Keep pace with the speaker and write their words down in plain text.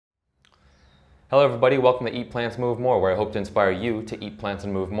Hello everybody, welcome to Eat Plants Move More, where I hope to inspire you to eat plants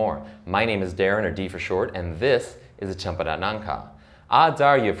and move more. My name is Darren, or D for short, and this is a Chempedak-nangka. Odds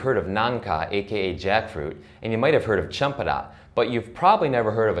are you've heard of nangka, aka jackfruit, and you might have heard of Chempedak, but you've probably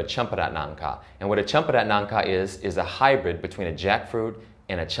never heard of a Chempedak-nangka. And what a Chempedak-nangka is a hybrid between a jackfruit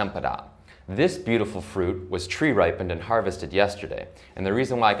and a Chempedak. This beautiful fruit was tree ripened and harvested yesterday. And the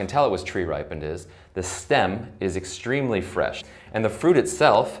reason why I can tell it was tree ripened is the stem is extremely fresh, and the fruit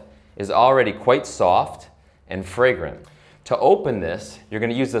itself is already quite soft and fragrant. To open this, you're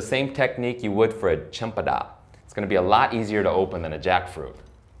going to use the same technique you would for a Chempedak. It's going to be a lot easier to open than a jackfruit.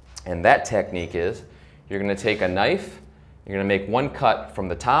 And that technique is, you're going to take a knife, you're going to make one cut from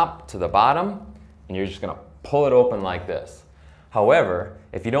the top to the bottom, and you're just going to pull it open like this. However,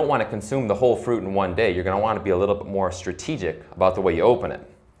 if you don't want to consume the whole fruit in one day, you're going to want to be a little bit more strategic about the way you open it.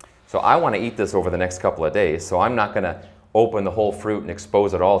 So I want to eat this over the next couple of days, so I'm not going to open the whole fruit and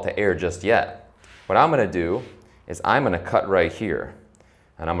expose it all to air just yet. What I'm going to do is I'm going to cut right here,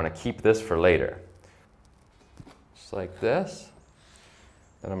 and I'm going to keep this for later. Just like this.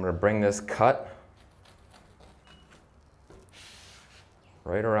 Then I'm going to bring this cut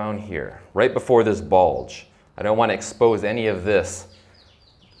right around here, right before this bulge. I don't want to expose any of this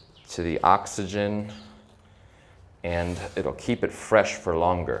to the oxygen, and it'll keep it fresh for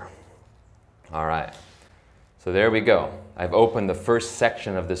longer. All right. So there we go. I've opened the first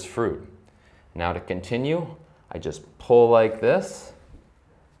section of this fruit. Now to continue, I just pull like this,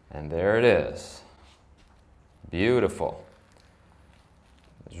 and there it is. Beautiful.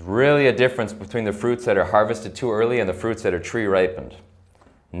 There's really a difference between the fruits that are harvested too early and the fruits that are tree ripened.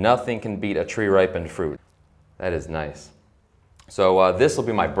 Nothing can beat a tree ripened fruit. That is nice. So this will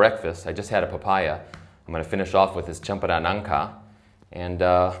be my breakfast. I just had a papaya. I'm going to finish off with this Chempedak-nangka. And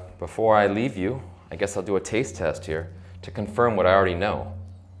before I leave you, I guess I'll do a taste test here to confirm what I already know.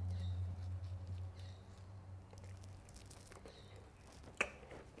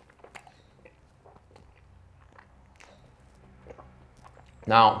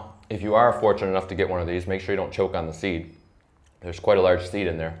 Now, if you are fortunate enough to get one of these, make sure you don't choke on the seed. There's quite a large seed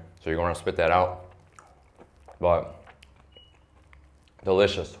in there, so you're going to spit that out. But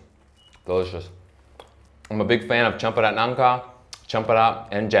delicious, delicious. I'm a big fan of Chempedak-nangka, Chempedak,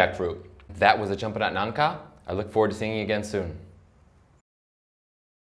 and jackfruit. That was a Chempedak-nangka. I look forward to seeing you again soon.